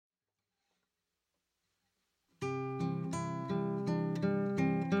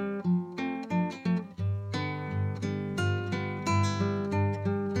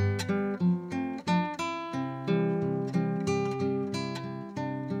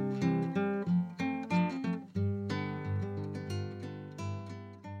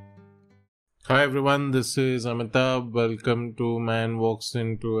Hi everyone, this is Amitabh. Welcome to Man Walks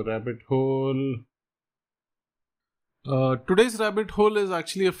into a Rabbit Hole. Today's rabbit hole is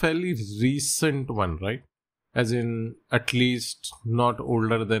actually a fairly recent one, right? As in, at least not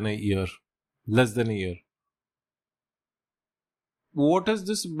older than a year, less than a year. What is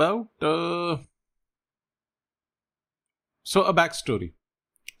this about? So, a backstory.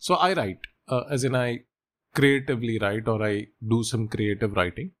 So, I write, as in, I creatively write or I do some creative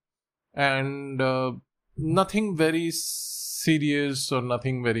writing. And nothing very serious or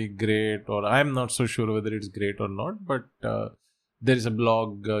nothing very great, or I'm not so sure whether it's great or not, but there is a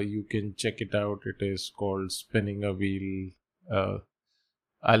blog, you can check it out. It is called Spinning a Wheel.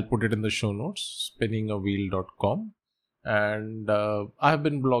 I'll put it in the show notes, spinningawheel.com. And I've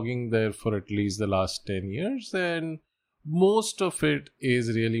been blogging there for at least the last 10 years, and most of it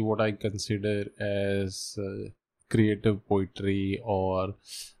is really what I consider as creative poetry or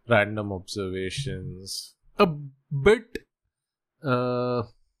random observations. Bit uh,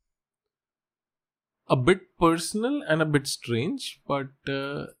 a bit personal and a bit strange, but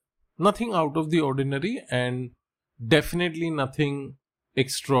nothing out of the ordinary and definitely nothing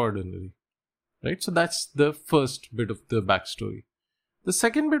extraordinary. Right? So that's the first bit of the backstory. The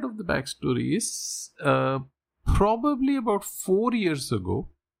second bit of the backstory is probably about 4 years ago,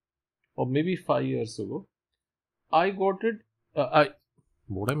 or maybe 5 years ago, I got it.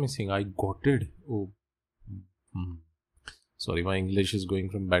 What am I saying? I got it. Oh, sorry, my English is going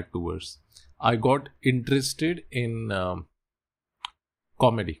from bad to worse. I got interested in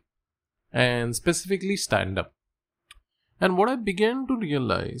comedy and specifically stand up. And what I began to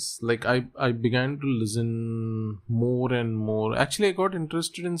realize, like I began to listen more and more. Actually, I got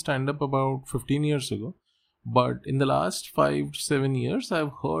interested in stand up about 15 years ago. But in the last 5 to 7 years,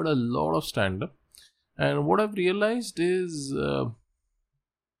 I've heard a lot of stand up. And what I've realized is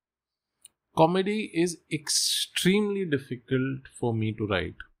comedy is extremely difficult for me to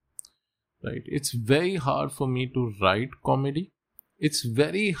write. Right? It's very hard for me to write comedy. It's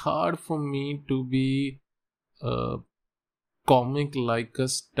very hard for me to be comic like a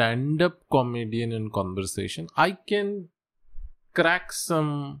stand-up comedian in conversation. I can crack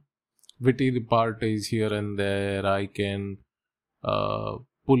some witty repartees here and there. I can pull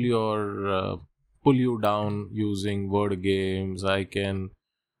you down using word games. I can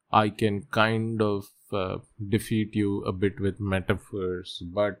kind of defeat you a bit with metaphors,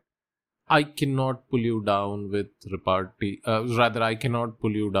 but I cannot pull you down with repartee. Rather, I cannot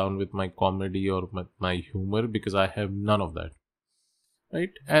pull you down with my comedy or with my humor because I have none of that.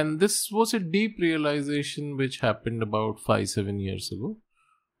 Right? And this was a deep realization which happened about 5-7 years ago.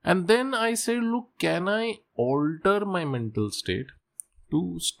 And then I said, look, can I alter my mental state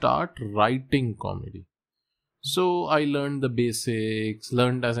to start writing comedy? So I learned the basics,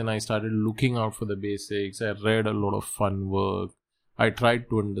 I started looking out for the basics. I read a lot of fun work. I tried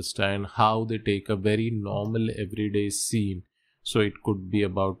to understand how they take a very normal everyday scene. So it could be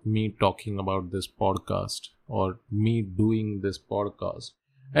about me talking about this podcast or me doing this podcast.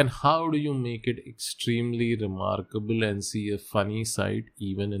 And how do you make it extremely remarkable and see a funny side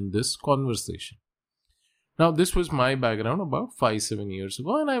even in this conversation? Now, this was my background about 5-7 years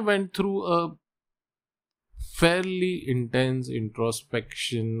ago, and I went through a fairly intense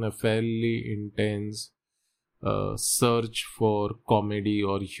introspection, a fairly intense search for comedy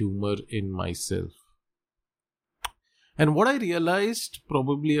or humor in myself. And what I realized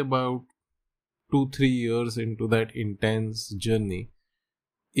probably about 2-3 years into that intense journey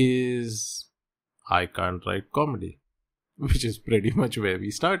is I can't write comedy, which is pretty much where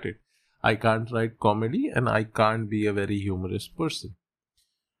we started. I can't write comedy and I can't be a very humorous person.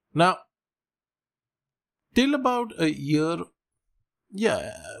 Now, till about last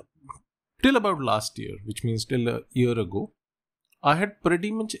year, which means till a year ago, I had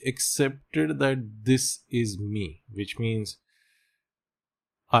pretty much accepted that this is me, which means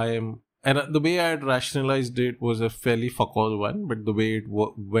I am, and the way I had rationalized it was a fairly fuck all one, but the way it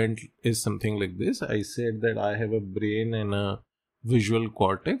went is something like this. I said that I have a brain and a visual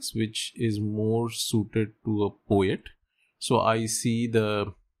cortex which is more suited to a poet. So I see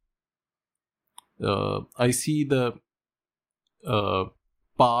the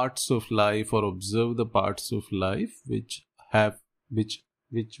parts of life, or observe the parts of life which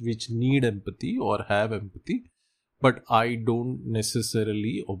need empathy or have empathy, but I don't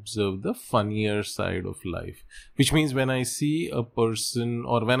necessarily observe the funnier side of life. Which means when I see a person,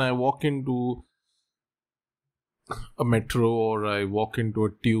 or when I walk into a metro or I walk into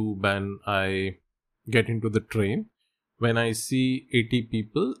a tube and I get into the train, when I see 80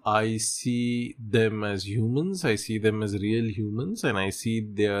 people, I see them as humans, I see them as real humans, and I see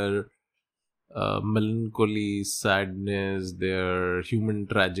their melancholy, sadness, their human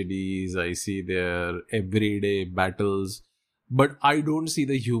tragedies. I see their everyday battles, but I don't see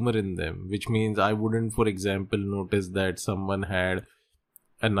the humor in them, which means I wouldn't, for example, notice that someone had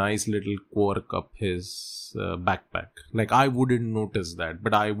a nice little quirk up his backpack. Like, I wouldn't notice that,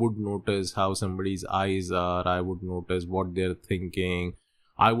 but I would notice how somebody's eyes are. I would notice what they're thinking.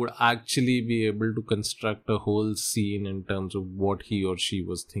 I would actually be able to construct a whole scene in terms of what he or she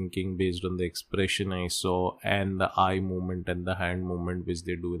was thinking based on the expression I saw and the eye movement and the hand movement which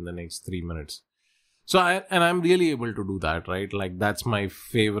they do in the next 3 minutes. So I'm really able to do that, right? Like, that's my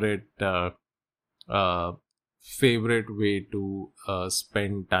favorite way to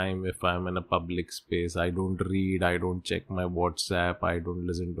spend time if I'm in a public space. I don't read, I don't check my WhatsApp, I don't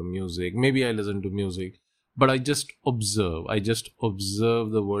listen to music. Maybe I listen to music, but I just observe. I just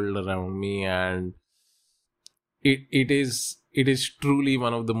observe the world around me, and it is truly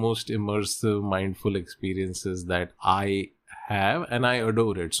one of the most immersive, mindful experiences that I have, and I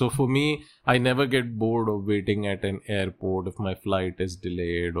adore it. So for me, I never get bored of waiting at an airport if my flight is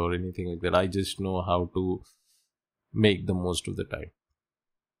delayed or anything like that. I just know how to make the most of the time.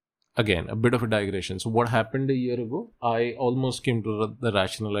 Again, a bit of a digression. So what happened a year ago? I almost came to the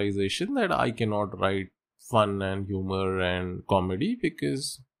rationalization that I cannot write fun and humor and comedy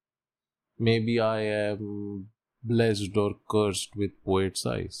because maybe I am blessed or cursed with poet's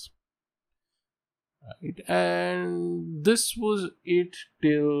eyes. Right? And this was it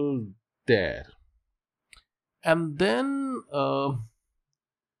till there. And then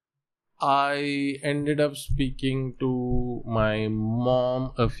I ended up speaking to my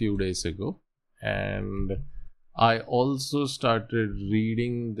mom a few days ago, and I also started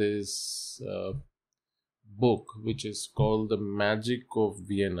reading this book which is called The Magic of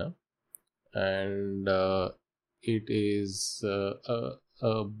Vienna, and it is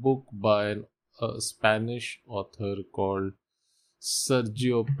a book by a Spanish author called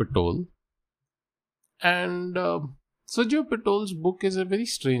Sergio Pitol. And Sergio Pitol's book is a very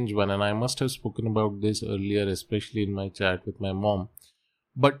strange one, and I must have spoken about this earlier, especially in my chat with my mom.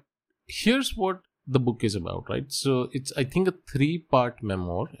 But here's what the book is about, right? So it's, I think, a 3-part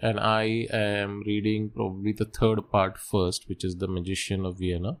memoir, and I am reading probably the 3rd part first, which is The Magician of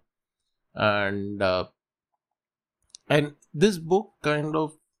Vienna. And this book kind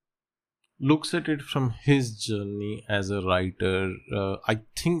of looks at it from his journey as a writer. I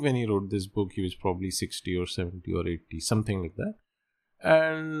think when he wrote this book, he was probably 60 or 70 or 80, something like that.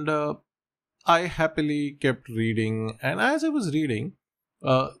 And I happily kept reading. And as I was reading,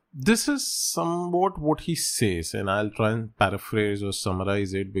 this is somewhat what he says. And I'll try and paraphrase or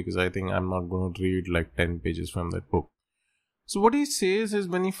summarize it because I think I'm not going to read like 10 pages from that book. So what he says is,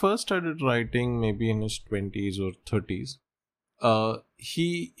 when he first started writing, maybe in his 20s or 30s,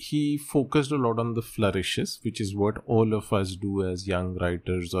 he focused a lot on the flourishes, which is what all of us do as young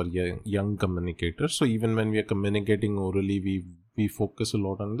writers or young communicators. So even when we are communicating orally, we focus a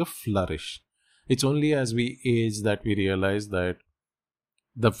lot on the flourish. It's only as we age that we realize that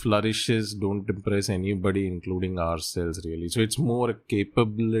the flourishes don't impress anybody, including ourselves, really. So it's more a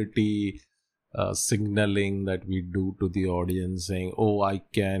capability signaling that we do to the audience, saying, oh, I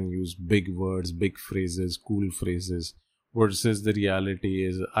can use big words, big phrases, cool phrases. Versus the reality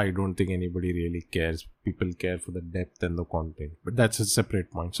is, I don't think anybody really cares. People care for the depth and the content. But that's a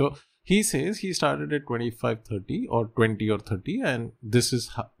separate point. So he says he started at 25, 30 or 20 or 30. And this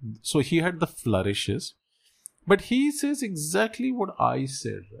is how, so he had the flourishes. But he says exactly what I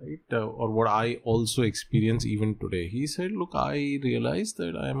said, right? Or what I also experience even today. He said, look, I realized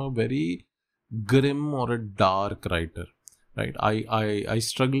that I am a very grim or a dark writer. Right, I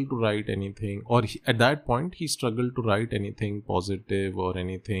struggle to write anything, or at that point he struggled to write anything positive or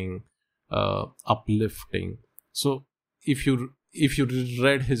anything uplifting. So if you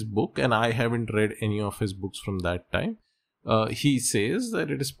read his book, and I haven't read any of his books from that time, he says that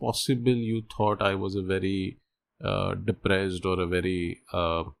it is possible you thought I was a very depressed or a very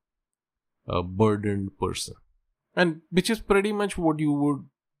burdened person, and which is pretty much what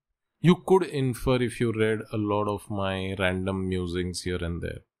you could infer if you read a lot of my random musings here and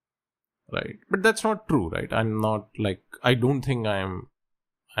there, right? But that's not true, right? I'm not like, I don't think I'm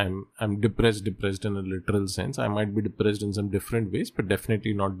depressed in a literal sense. I might be depressed in some different ways, but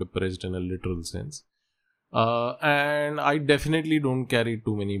definitely not depressed in a literal sense. And I definitely don't carry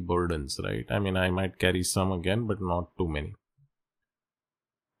too many burdens, right? I mean, I might carry some again, but not too many.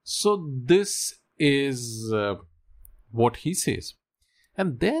 So this is what he says.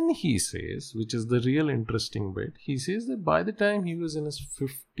 And then he says, which is the real interesting bit, he says that by the time he was in his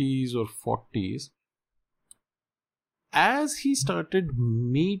 50s or 40s, as he started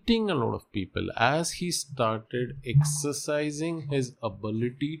meeting a lot of people, as he started exercising his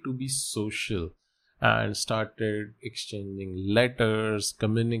ability to be social and started exchanging letters,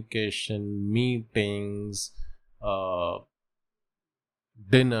 communication, meetings, uh,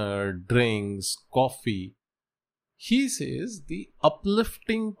 dinner, drinks, coffee, he says the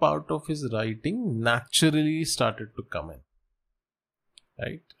uplifting part of his writing naturally started to come in.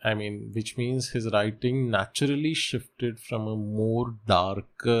 Right? I mean, which means his writing naturally shifted from a more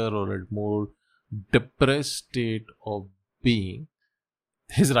darker or a more depressed state of being.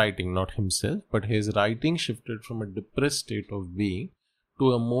 His writing, not himself, but his writing shifted from a depressed state of being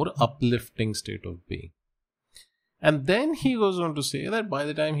to a more uplifting state of being. And then he goes on to say that by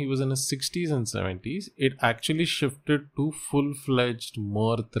the time he was in his 60s and 70s, it actually shifted to full-fledged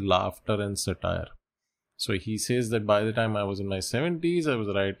mirth, laughter, and satire. So he says that by the time I was in my 70s, I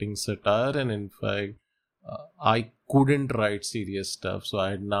was writing satire, and in fact, I couldn't write serious stuff. So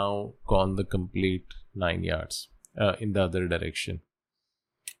I had now gone the complete 9 yards in the other direction.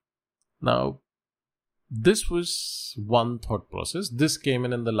 Now, this was one thought process. This came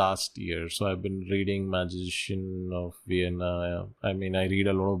in the last year. So I've been reading Magician of Vienna. I mean, I read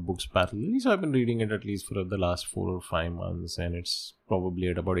a lot of books parallelly. So I've been reading it at least for the last 4 or 5 months. And it's probably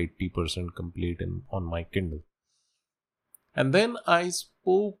at about 80% complete on my Kindle. And then I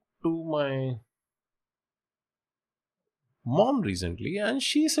spoke to my mom recently, and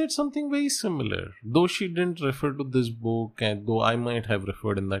she said something very similar. Though she didn't refer to this book, and though I might have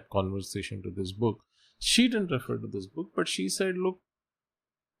referred in that conversation to this book, she didn't refer to this book, but she said, look,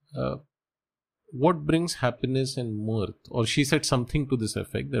 what brings happiness and mirth, or she said something to this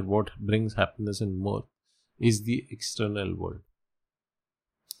effect, that what brings happiness and mirth is the external world.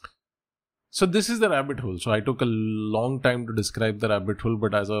 So this is the rabbit hole. So I took a long time to describe the rabbit hole,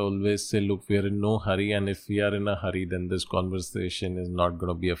 but as I always say, look, we are in no hurry, and if we are in a hurry, then this conversation is not going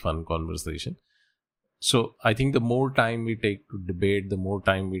to be a fun conversation. So I think the more time we take to debate, the more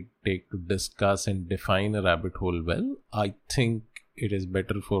time we take to discuss and define a rabbit hole well, I think it is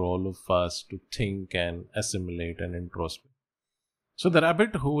better for all of us to think and assimilate and introspect. So the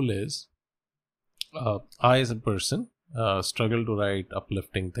rabbit hole is, I as a person struggle to write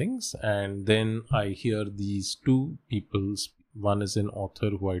uplifting things, and then I hear these two people. One is an author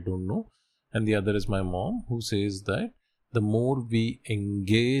who I don't know, and the other is my mom, who says that the more we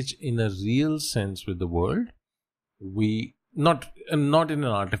engage in a real sense with the world, we not in an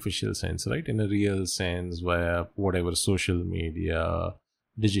artificial sense, right? In a real sense, via whatever social media,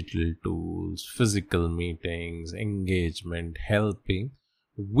 digital tools, physical meetings, engagement, helping,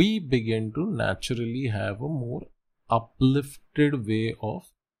 we begin to naturally have a more uplifted way of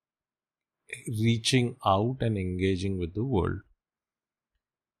reaching out and engaging with the world.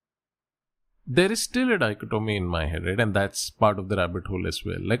 There is still a dichotomy in my head, right? And that's part of the rabbit hole as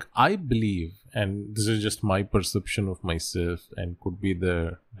well. Like, I believe, and this is just my perception of myself and could be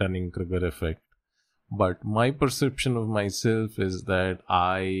the Dunning-Kruger effect, but my perception of myself is that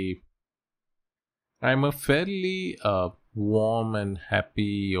I'm a fairly warm and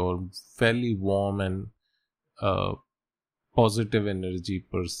happy, or fairly warm and positive energy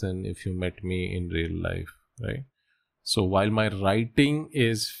person if you met me in real life, right? So while my writing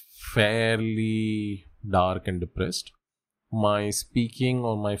is fairly dark and depressed, my speaking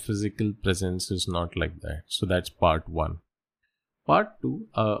or my physical presence is not like that. So that's part one. Part two,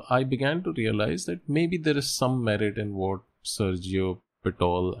 I began to realize that maybe there is some merit in what Sergio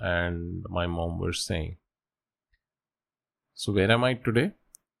Pitol and my mom were saying. So where am I today?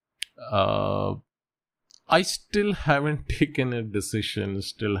 I still haven't taken a decision,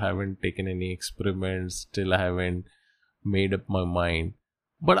 still haven't taken any experiments, still haven't made up my mind.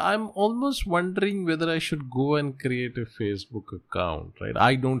 But I'm almost wondering whether I should go and create a Facebook account, right?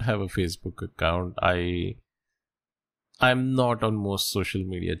 I don't have a Facebook account. I'm not on most social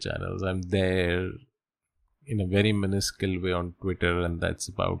media channels. I'm there in a very minuscule way on Twitter, and that's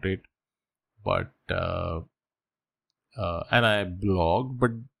about it. But and I blog,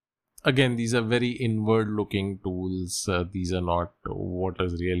 but again, these are very inward-looking tools. These are not what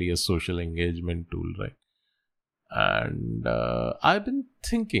is really a social engagement tool, right? And I've been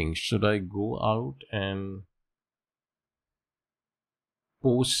thinking, should I go out and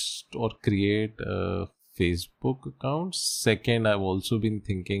post or create a Facebook account? Second, I've also been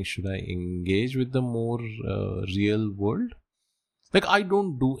thinking, should I engage with the more real world? Like, I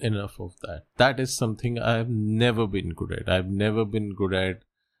don't do enough of that. That is something I've never been good at. I've never been good at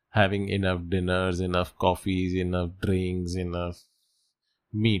having enough dinners, enough coffees, enough drinks, enough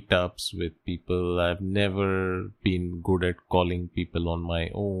meetups with people. I've never been good at calling people on my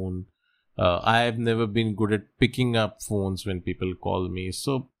own, I have never been good at picking up phones when people call me.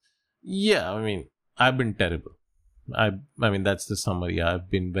 So, yeah, I mean, I've been terrible. I mean, that's the summary. I've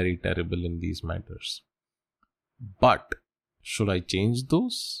been very terrible in these matters. But should I change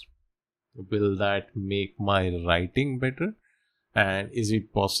those? Will that make my writing better? And is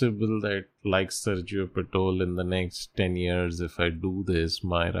it possible that, like Sergio Petol, in the next 10 years, if I do this,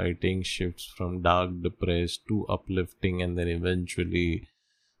 my writing shifts from dark, depressed to uplifting and then eventually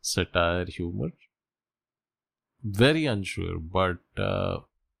satire, humor? Very unsure, but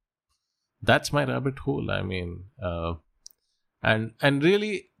that's my rabbit hole. I mean, and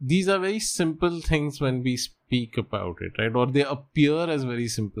really, these are very simple things when we speak about it, right? Or they appear as very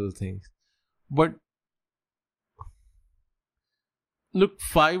simple things. But look,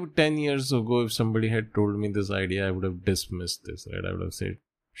 5-10 years ago, if somebody had told me this idea, I would have dismissed this, right? I would have said,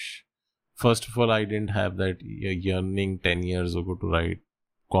 shh. First of all, I didn't have that yearning 10 years ago to write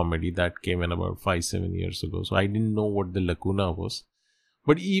comedy. That came in about 5-7 years ago. So I didn't know what the lacuna was.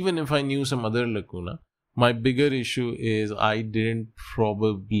 But even if I knew some other lacuna, my bigger issue is I didn't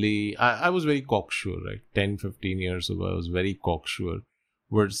probably, I was very cocksure, right? 10-15 years ago, I was very cocksure.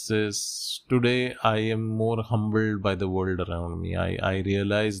 Versus today, I am more humbled by the world around me. I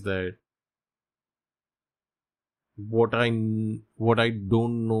realize that what I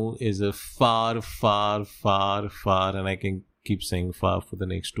don't know is a far, far, far, far, and I can keep saying far for the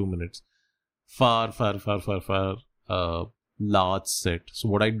next 2 minutes. Far, far, far, far, far, large set. So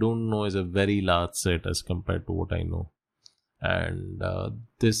what I don't know is a very large set as compared to what I know. And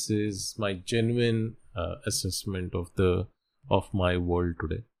this is my genuine assessment of my world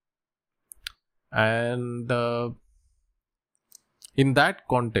today. And in that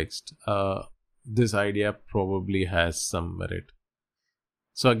context, this idea probably has some merit.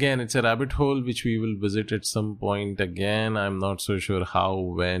 So again, it's a rabbit hole which we will visit at some point. Again, I'm not so sure how,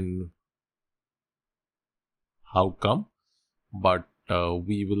 when, how come, but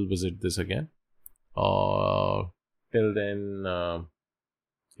we will visit this again. Till then,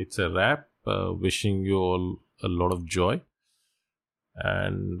 it's a wrap. Wishing you all a lot of joy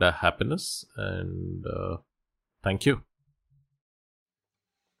and happiness, and thank you.